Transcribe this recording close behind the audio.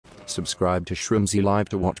Subscribe to Shrimzy Live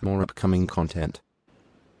to watch more upcoming content.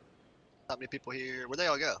 Not many people here. Where'd they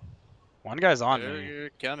all go? One guy's on They're me.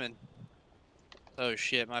 coming. Oh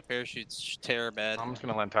shit, my parachute's terror bad. I'm just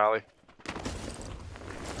gonna land tally.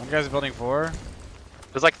 One guy's building 4.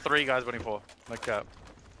 There's like 3 guys building 4. Like that.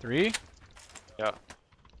 3? Yeah.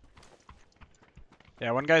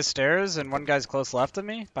 Yeah, one guy's stairs and one guy's close left of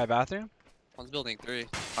me by bathroom. One's building 3.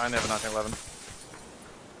 I never 1911.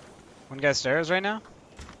 One guy's stairs right now.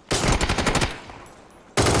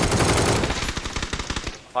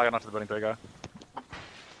 I got knocked to the building 3 guy.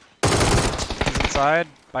 He's inside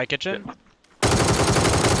by kitchen. Yeah.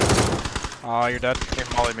 Oh, you're dead. He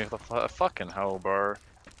mollied me with the fucking hell, bro.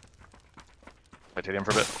 I hit him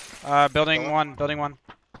for a bit. Building 1, building 1.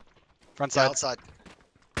 Front Yeah, side. outside.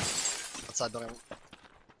 Outside building.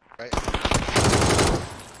 Right.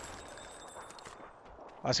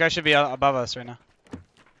 This guy should be above us right now.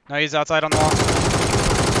 No, he's outside on the wall.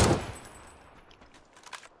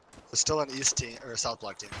 There's still an east team or a south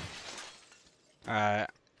block team. Alright.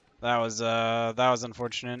 That was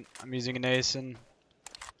unfortunate. I'm using an ace and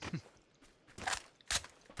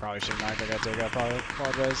probably should not have got take. I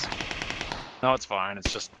apologize. No, it's fine.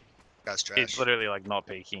 It's just Guy's trash. it's literally like not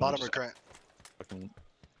peeking. Bottom just recurrent. fucking...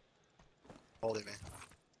 Holding me.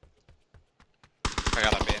 I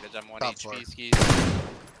got a bandage. I'm 1 Top HP floor. skis.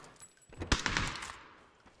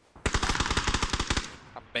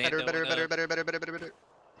 I'm Better. banding.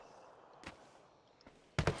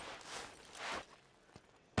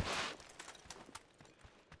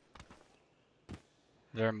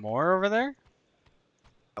 Is there more over there?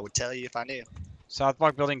 I would tell you if I knew. South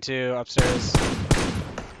block building 2 upstairs.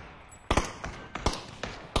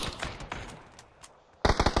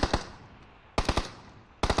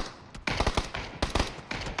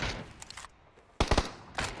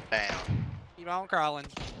 Down. Keep on crawling.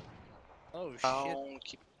 Oh shit. Don't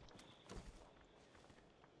keep.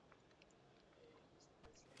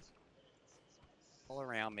 All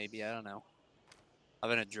around maybe, I don't know. I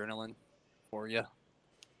have an adrenaline for you.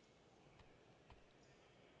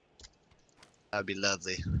 That would be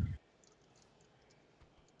lovely.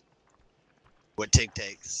 What Tig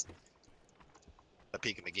takes. I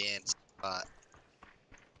peek him again. Spot.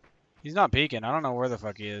 He's not peeking. I don't know where the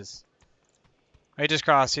fuck he is. He just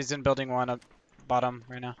crossed. He's in building 1 up bottom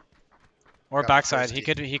right now. Or Got backside.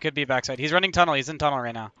 thirsty. He could be backside. He's running tunnel. He's in tunnel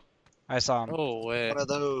right now. I saw him. Oh wait. One of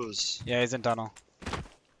those. Yeah, he's in tunnel.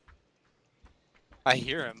 I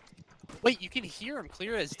hear him. Wait, you can hear him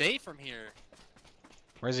clear as day from here.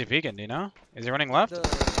 Where's he peeking? Do you know? Is he running left?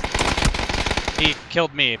 The... He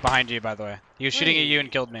killed me behind you, by the way. He was shooting at you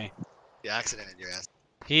and killed me. You accidented your ass.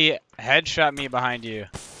 He headshot me behind you.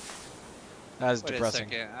 That is Wait depressing.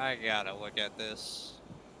 a second, I gotta look at this.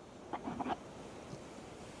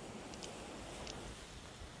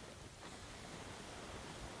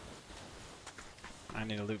 I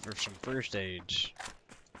need to loot for some first age.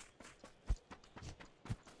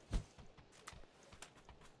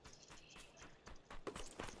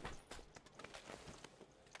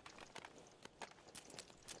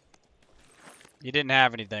 You didn't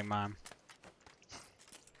have anything, Mom.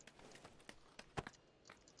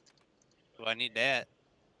 Do I need that?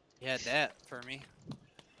 You had that for me.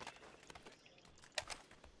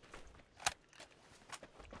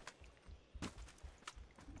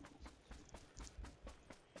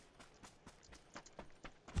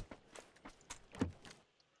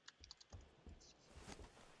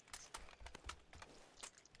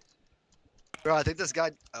 Bro, I think this guy.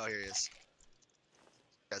 Oh, here he is. This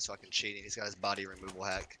guy's fucking cheating. He's got his body removal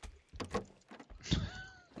hack.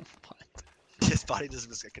 His body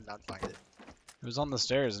just I could not find it. It was on the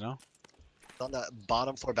stairs, no? It's on the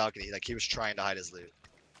bottom floor balcony. Like he was trying to hide his loot.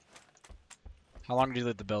 How long did you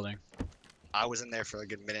loot the building? I was in there for a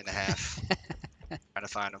good minute and a half trying to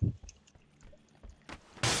find him.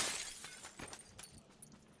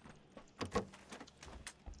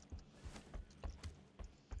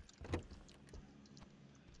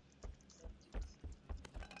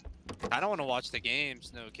 I don't want to watch the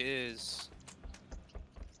games, no kids.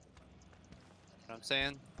 You know what I'm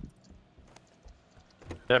saying?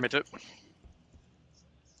 Yeah, me too.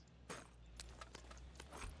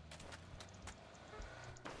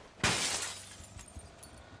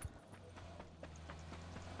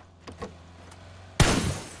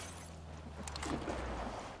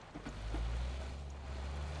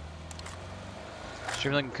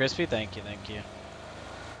 Stream looking crispy? Thank you, thank you.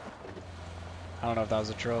 I don't know if that was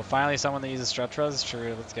a troll. Finally, someone that uses stretch res?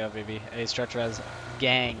 True, let's go, baby. A stretch res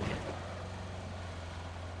gang.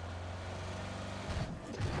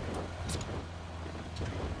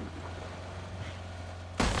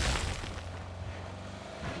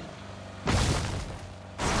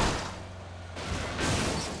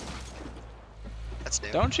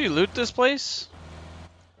 do. Don't you loot this place?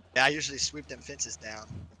 Yeah, I usually sweep them fences down.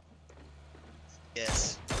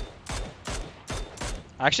 Yes.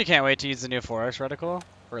 I actually can't wait to use the new 4X reticle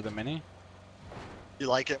for the mini. You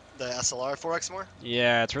like it, the SLR 4X more?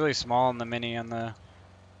 Yeah, it's really small in the mini and the...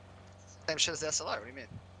 Same shit as the SLR, what do you mean?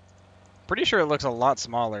 Pretty sure it looks a lot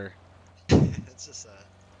smaller. It's just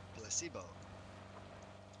a placebo.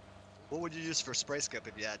 What would you use for spray scope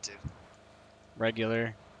if you had to?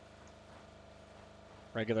 Regular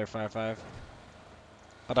 5.5.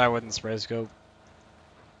 But I wouldn't spray scope.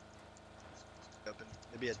 Open.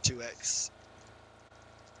 Maybe a 2X.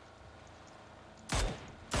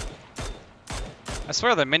 I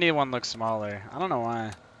swear the mini one looks smaller. I don't know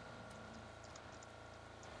why.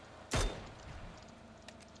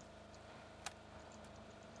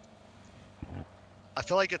 I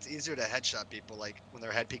feel like it's easier to headshot people like when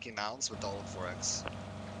they're head peeking mounts with the old 4X.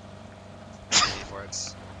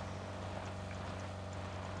 4X.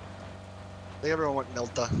 I think everyone went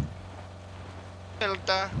Milta.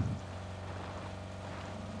 Milta.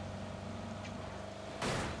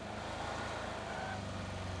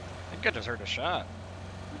 I think I just heard a shot.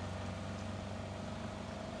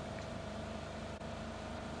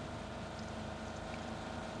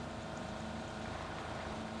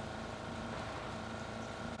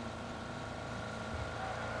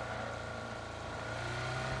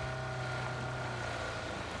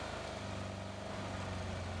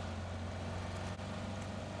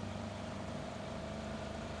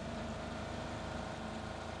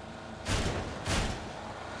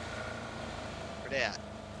 Where they at?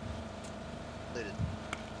 Looted.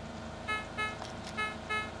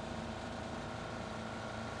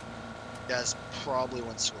 Guys probably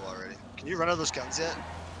went school already. Can you run out of those guns yet?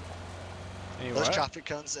 Hey, Those what? traffic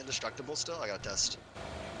cones indestructible still? I gotta test.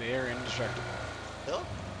 They are indestructible. Still?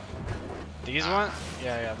 These one?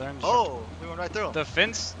 Yeah, they're indestructible. Oh, we went right through them. The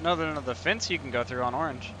fence? No, the fence you can go through on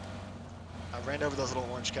orange. I ran over those little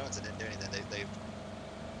orange cones and didn't do anything. They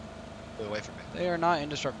flew away from me. They are not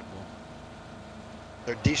indestructible.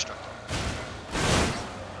 They're destructible.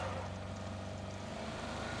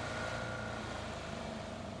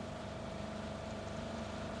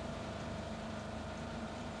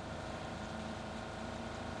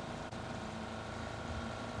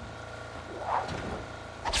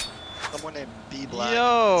 Someone named B Black.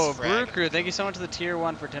 Yo, is fragging. Brew Crew, thank you so much for the tier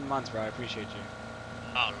 1 for 10 months, bro. I appreciate you.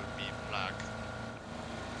 Oh, B Black.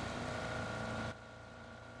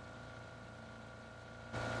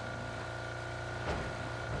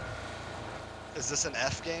 Is this an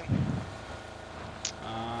F game?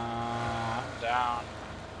 I'm down.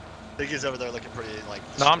 Biggie's over there looking pretty like.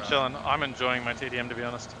 No, I'm distraught. chilling. I'm enjoying my TDM to be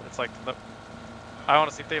honest. It's like I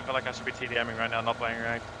honestly feel like I should be TDMing right now, not playing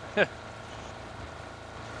ranked. Cool.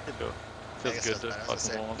 I Feels guess good it to doesn't matter. I was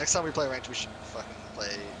fucking gonna say, roll. next time we play ranked, we should fucking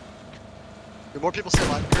play. Do more people say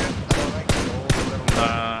live career? I know ranked, gold,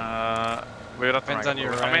 whatever. We'd have to Depends rank on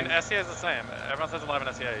your up. I mean, rank. SEA is the same. Everyone says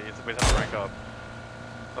 11 SEA. We'd have to rank up.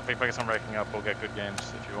 So if we focus on ranking up, we'll get good games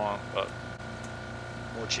if you want. But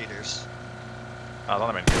More cheaters. I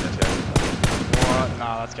don't mean good SEA. What?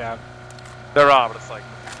 Nah, that's cap. There are, but it's like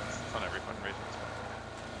it's not every fucking region.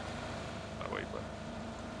 It's not way, but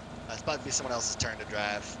It's about to be someone else's turn to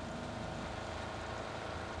drive.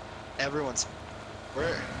 Everyone's.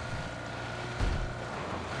 Where?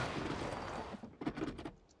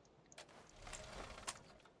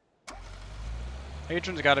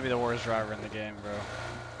 Patron's got to be the worst driver in the game, bro.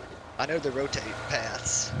 I know the rotate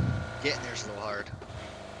paths. Getting there's a little hard.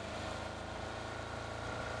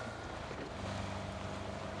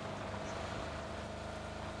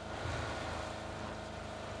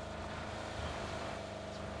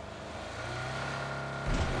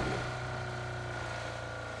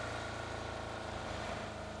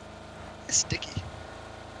 It's sticky.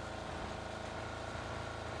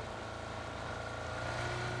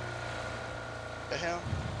 The hell?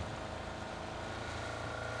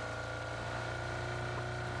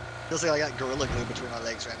 Feels like I got gorilla glue between my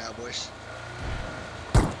legs right now, boys.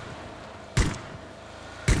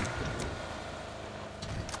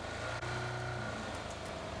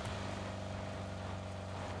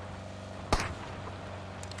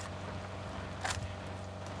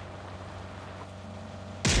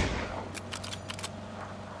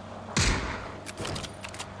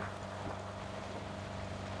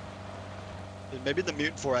 Dude, maybe the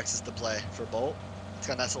Mutant 4X is the play for Bolt. It's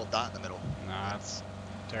got a nice little dot in the middle. Nah, it's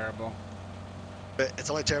terrible. But it's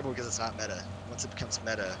only terrible because it's not meta. Once it becomes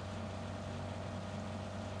meta.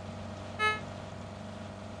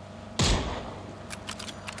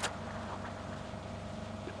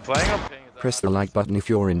 playing on ping is Press the like button if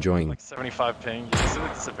you're enjoying. Like 75 ping. Yeah, this is a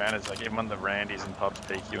disadvantage. Like even when the Randies and pubs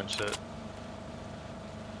peek you and shit.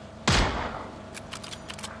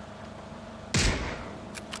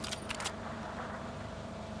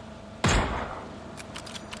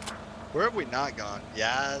 Where have we not gone?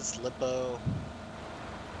 Yaz, Lippo.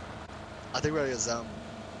 I think we already got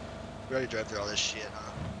we already drove through all this shit,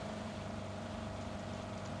 huh?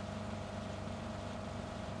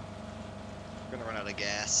 We're gonna run out of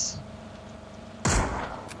gas.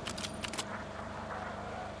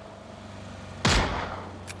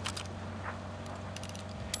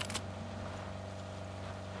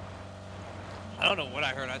 I don't know what I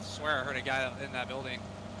heard. I swear I heard a guy in that building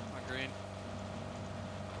on green.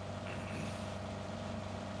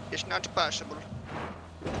 It's not possible.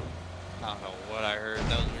 I don't know what I heard.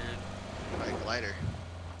 That was weird. Like lighter.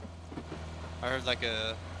 I heard like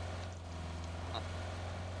a.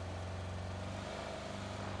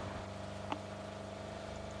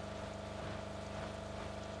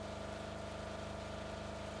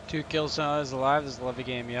 Two kills is alive. This is a lovely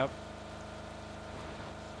game. Yep.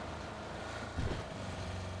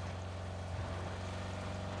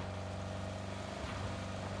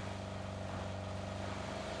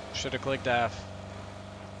 Should have clicked F.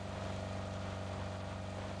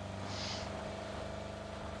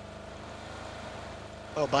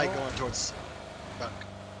 Oh, bike going towards bunk.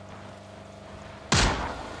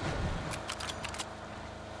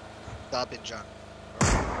 Stop it, John.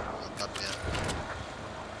 Not stop yet.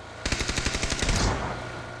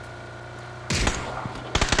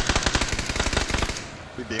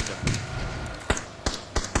 We beamed him.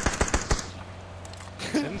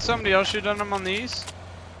 Didn't somebody else shoot on him on these?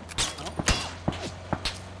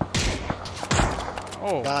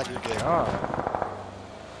 Oh, God, you're good. God.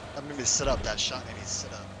 That made me sit up. That shot made me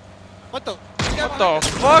sit up. What the? What the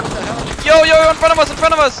fuck? Yo, yo, in front of us, in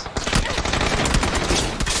front of us!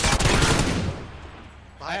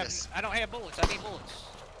 Behind us. I don't have bullets. I need bullets.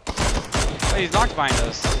 Oh, he's knocked behind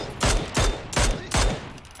us.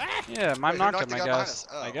 Ah! Yeah, mine Wait, who knocked knocked him, the I guy behind guess. us?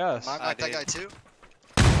 Oh, I guess. Mine I knocked that did. guy too?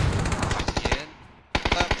 Again.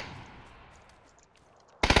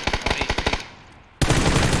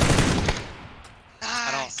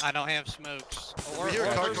 Nice. I don't have smokes. Or We hear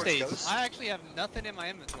a car first towards aids. Ghost. I actually have nothing in my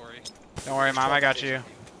inventory. Don't worry, Mom, I got you.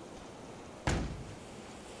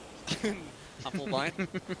 I'm full blind.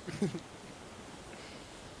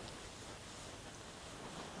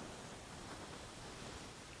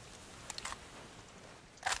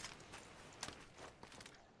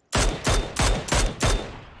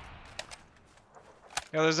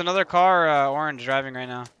 Yo, there's another car, orange, driving right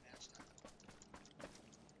now.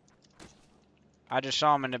 I just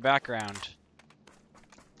saw him in the background.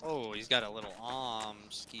 Oh, he's got a little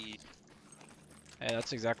ski. Hey,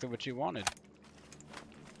 that's exactly what you wanted.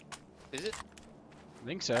 Is it? I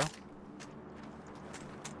think so.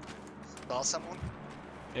 Saw someone?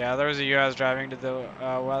 Yeah, there was a US driving to the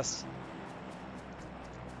west.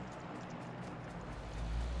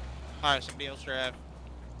 Alright, somebody else drive.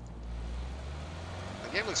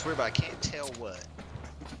 The game looks weird, but I can't tell what.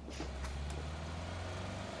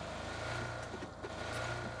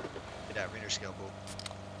 Get that render scale, bull.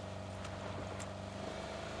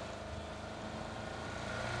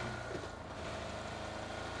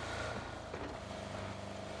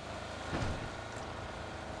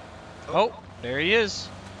 Oh, there he is.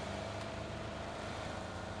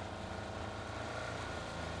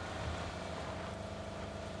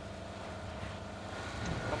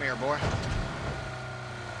 Come here, boy.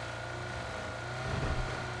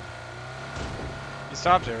 He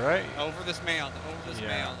stopped it, right? Over this mound. Over this Yeah.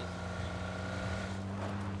 mound.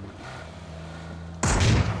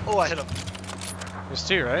 Oh, I hit him. There's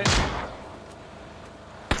two, right?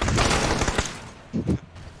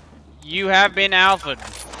 You have been alphaed.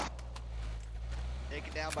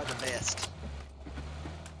 Taken down by the best.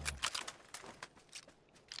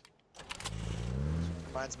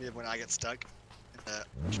 Reminds me of when I get stuck in the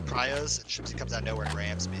pryos and Shrimzy comes out of nowhere and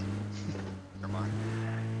rams me. Never mind.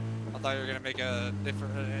 I thought you were gonna make a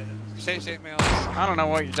different. Say mail. I don't know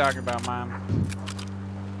what you're talking about, Mom.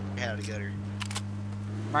 How to get her.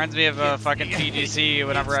 Reminds me of fucking PGC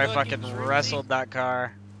whenever I fucking wrestled that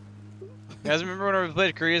car. You guys remember when we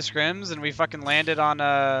played Korea Scrims and we fucking landed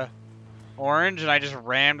on orange and I just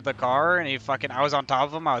rammed the car and I was on top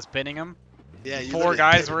of him, I was pinning him. Yeah, you Four literally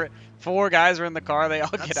guys were in the car, they all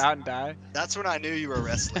get That's- out and die. That's when I knew you were a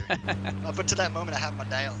wrestler. Up until that moment, I had my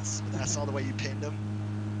doubts. But then I saw the way you pinned him.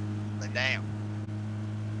 Like, damn.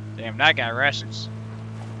 Damn, that guy wrestles.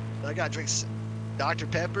 That guy drinks Dr.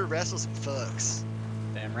 Pepper, wrestles, and fucks.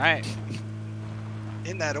 Damn right.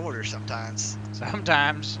 In that order sometimes.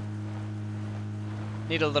 Sometimes.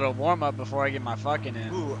 Need a little warm up before I get my fucking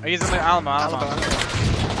in. Ooh. He's in the Alamo.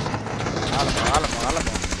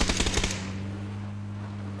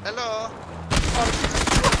 Hello.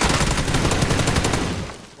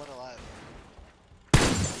 One alive.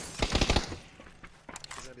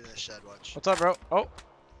 He's gonna be in the shed. Watch. What's up, bro? Oh,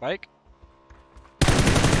 bike.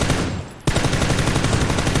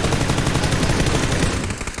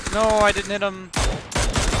 No, I didn't hit him.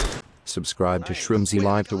 Subscribe to Nice. Shrimzy Wait,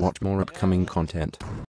 Live to kill him? watch more upcoming content.